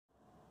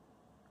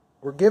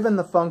we're given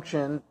the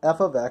function f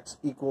of x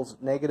equals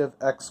negative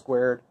x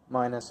squared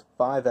minus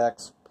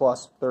 5x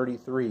plus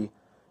 33,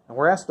 and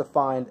we're asked to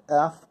find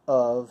f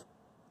of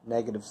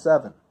negative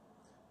 7,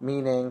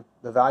 meaning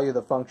the value of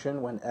the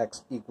function when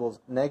x equals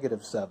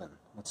negative 7.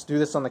 Let's do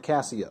this on the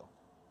CASIO.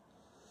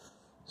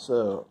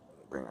 So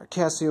bring our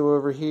CASIO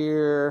over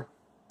here,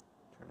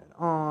 turn it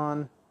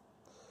on.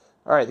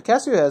 Alright, the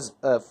CASIO has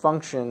a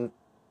function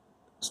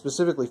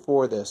specifically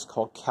for this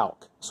called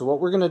calc. So what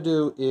we're going to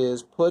do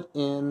is put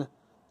in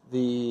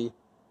the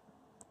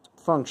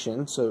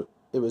function, so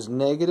it was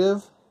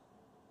negative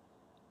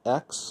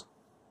x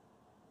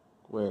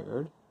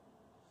squared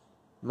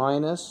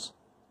minus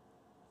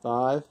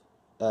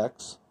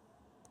 5x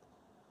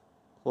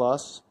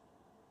plus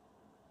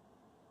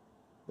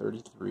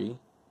 33.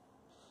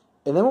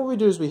 And then what we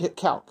do is we hit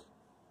calc.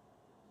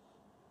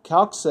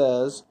 Calc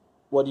says,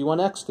 what do you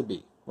want x to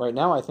be? Right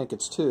now I think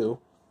it's 2.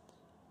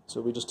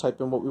 So we just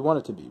type in what we want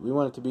it to be. We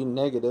want it to be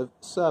negative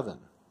 7.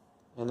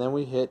 And then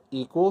we hit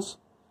equals.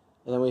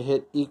 And then we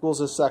hit equals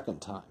a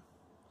second time.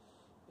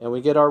 And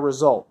we get our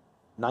result,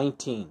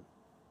 19.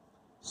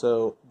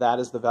 So that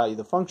is the value of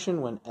the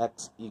function when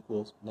x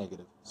equals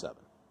negative 7.